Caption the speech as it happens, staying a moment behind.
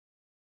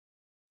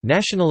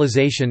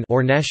Nationalization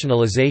or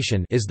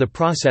nationalization is the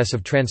process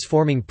of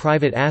transforming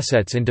private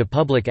assets into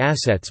public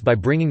assets by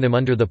bringing them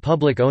under the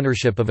public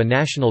ownership of a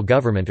national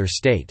government or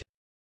state.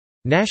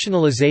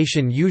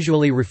 Nationalization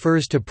usually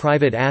refers to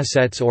private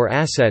assets or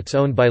assets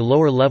owned by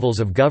lower levels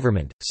of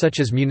government, such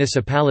as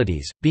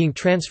municipalities, being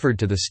transferred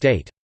to the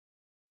state.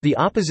 The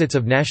opposites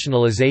of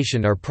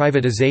nationalization are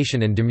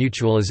privatization and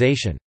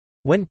demutualization.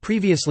 When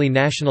previously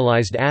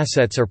nationalized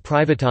assets are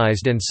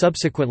privatized and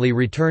subsequently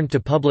returned to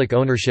public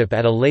ownership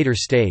at a later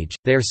stage,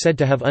 they are said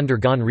to have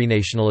undergone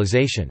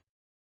renationalization.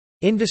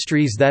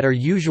 Industries that are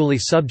usually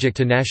subject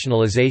to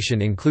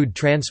nationalization include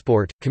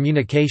transport,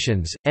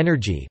 communications,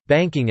 energy,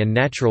 banking and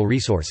natural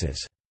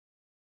resources.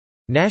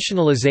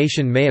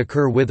 Nationalization may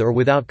occur with or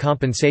without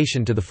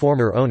compensation to the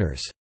former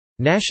owners.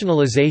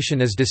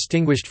 Nationalization is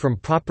distinguished from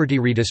property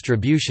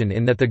redistribution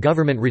in that the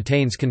government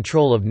retains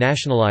control of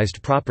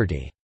nationalized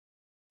property.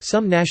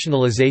 Some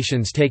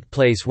nationalizations take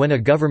place when a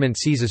government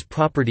seizes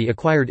property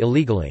acquired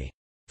illegally.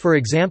 For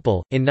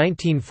example, in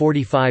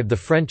 1945 the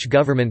French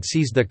government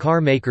seized the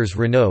car makers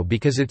Renault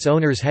because its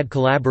owners had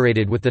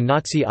collaborated with the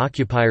Nazi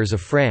occupiers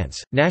of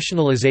France.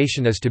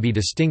 Nationalization is to be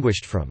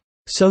distinguished from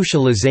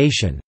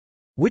socialization,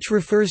 which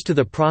refers to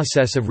the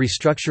process of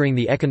restructuring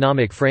the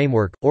economic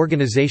framework,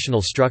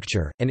 organizational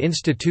structure, and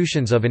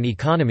institutions of an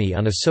economy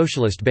on a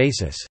socialist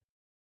basis.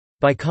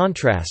 By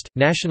contrast,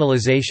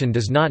 nationalization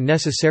does not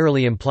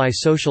necessarily imply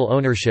social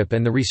ownership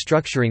and the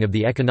restructuring of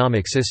the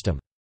economic system.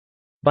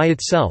 By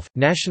itself,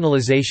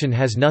 nationalization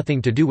has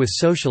nothing to do with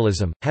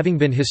socialism, having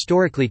been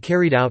historically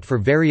carried out for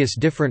various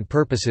different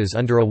purposes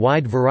under a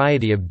wide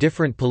variety of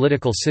different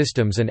political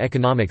systems and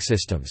economic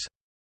systems.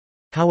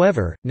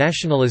 However,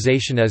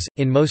 nationalization is,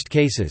 in most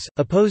cases,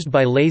 opposed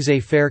by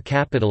laissez-faire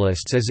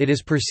capitalists as it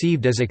is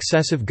perceived as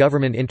excessive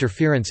government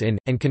interference in,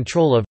 and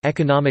control of,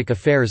 economic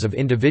affairs of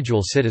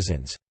individual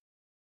citizens.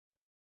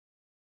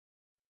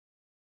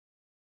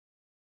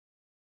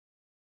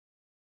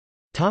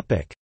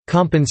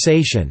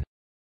 Compensation.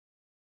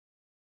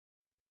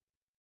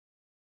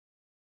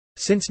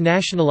 Since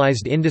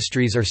nationalized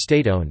industries are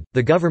state-owned,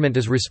 the government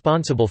is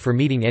responsible for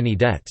meeting any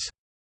debts.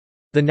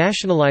 The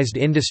nationalized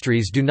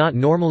industries do not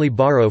normally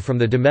borrow from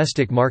the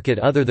domestic market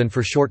other than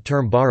for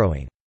short-term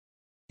borrowing.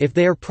 If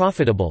they are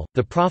profitable,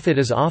 the profit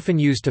is often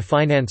used to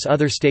finance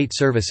other state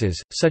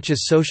services, such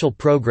as social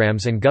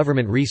programs and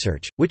government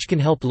research, which can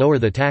help lower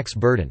the tax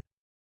burden.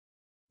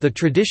 The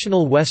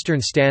traditional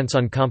Western stance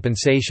on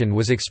compensation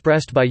was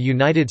expressed by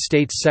United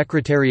States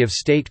Secretary of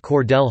State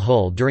Cordell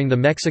Hull during the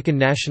Mexican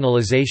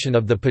nationalization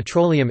of the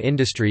petroleum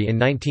industry in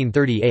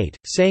 1938,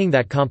 saying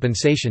that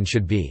compensation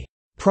should be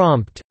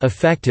prompt,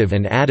 effective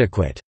and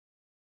adequate.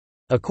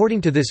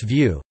 According to this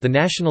view, the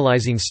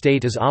nationalizing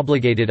state is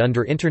obligated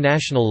under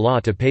international law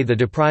to pay the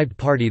deprived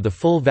party the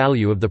full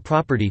value of the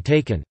property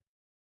taken.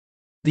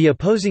 The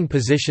opposing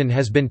position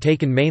has been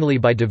taken mainly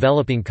by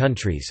developing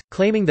countries,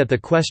 claiming that the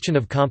question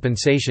of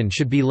compensation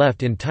should be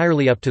left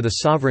entirely up to the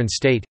sovereign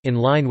state, in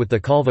line with the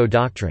Calvo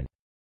doctrine.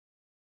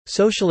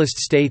 Socialist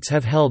states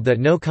have held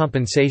that no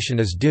compensation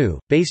is due,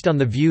 based on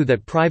the view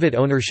that private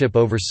ownership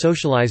over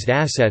socialized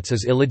assets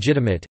is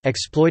illegitimate,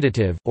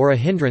 exploitative, or a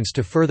hindrance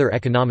to further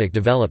economic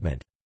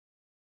development.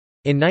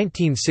 In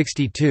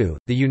 1962,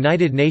 the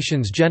United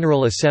Nations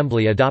General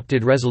Assembly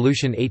adopted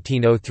Resolution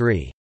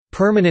 1803.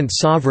 Permanent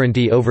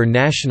sovereignty over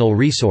national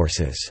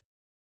resources,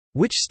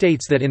 which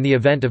states that in the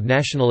event of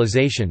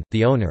nationalization,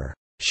 the owner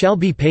shall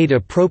be paid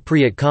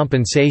appropriate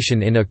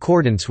compensation in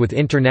accordance with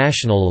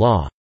international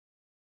law.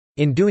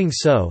 In doing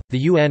so, the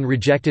UN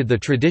rejected the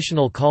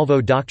traditional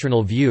Calvo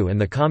doctrinal view and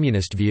the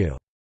communist view.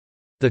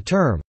 The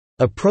term,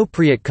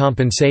 appropriate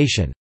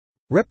compensation,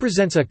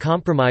 represents a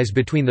compromise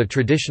between the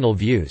traditional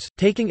views,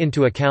 taking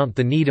into account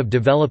the need of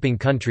developing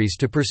countries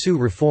to pursue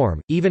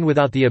reform, even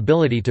without the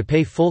ability to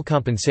pay full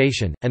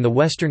compensation, and the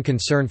Western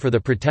concern for the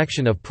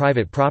protection of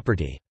private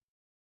property.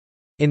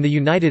 In the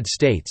United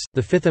States,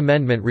 the Fifth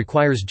Amendment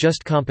requires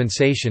just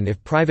compensation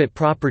if private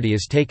property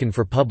is taken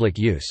for public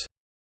use.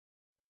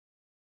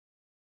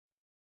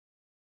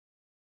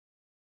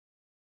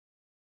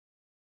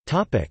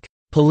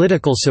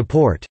 Political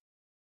support.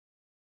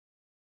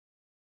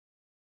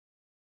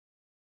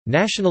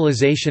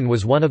 Nationalization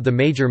was one of the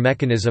major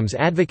mechanisms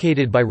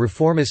advocated by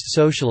reformist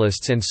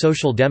socialists and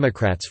social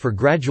democrats for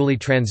gradually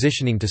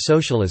transitioning to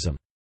socialism.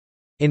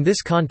 In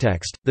this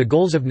context, the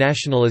goals of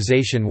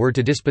nationalization were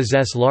to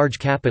dispossess large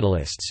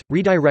capitalists,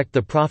 redirect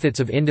the profits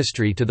of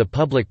industry to the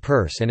public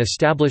purse and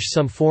establish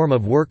some form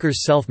of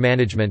workers'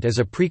 self-management as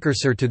a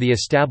precursor to the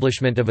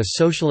establishment of a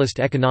socialist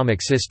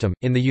economic system.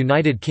 In the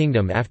United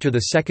Kingdom after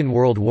the Second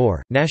World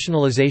War,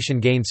 nationalization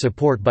gained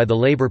support by the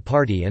Labour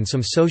Party and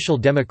some social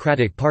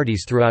democratic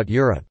parties throughout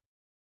Europe.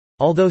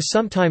 Although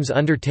sometimes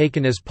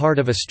undertaken as part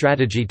of a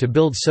strategy to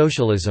build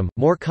socialism,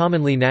 more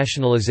commonly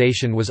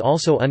nationalization was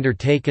also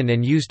undertaken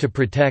and used to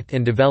protect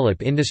and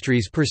develop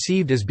industries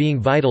perceived as being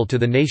vital to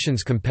the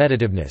nation's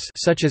competitiveness,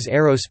 such as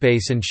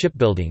aerospace and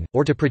shipbuilding,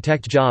 or to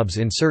protect jobs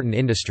in certain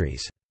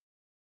industries.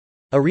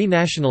 A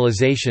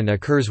renationalization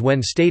occurs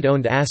when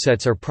state-owned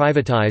assets are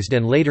privatized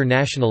and later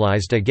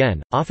nationalized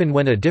again, often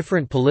when a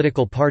different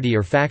political party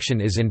or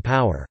faction is in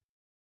power.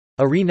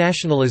 A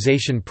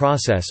renationalization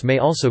process may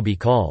also be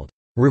called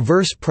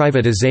reverse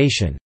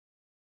privatization.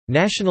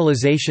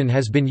 Nationalization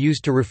has been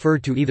used to refer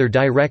to either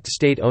direct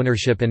state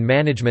ownership and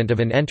management of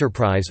an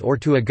enterprise or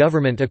to a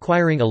government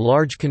acquiring a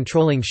large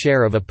controlling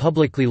share of a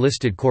publicly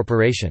listed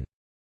corporation.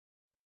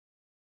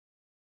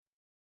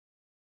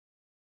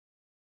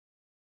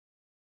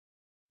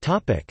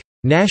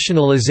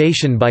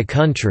 Nationalization by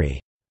country.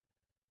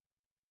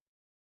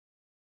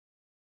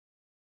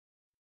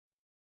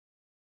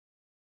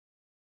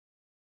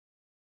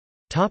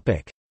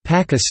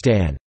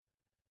 Pakistan.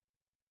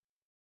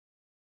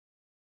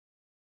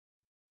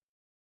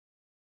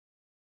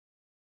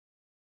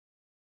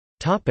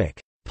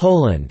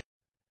 Poland.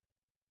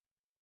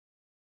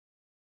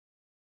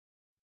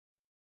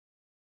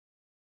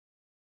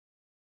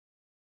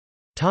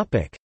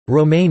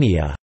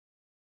 Romania.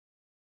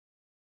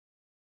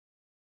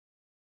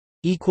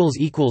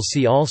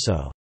 See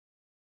also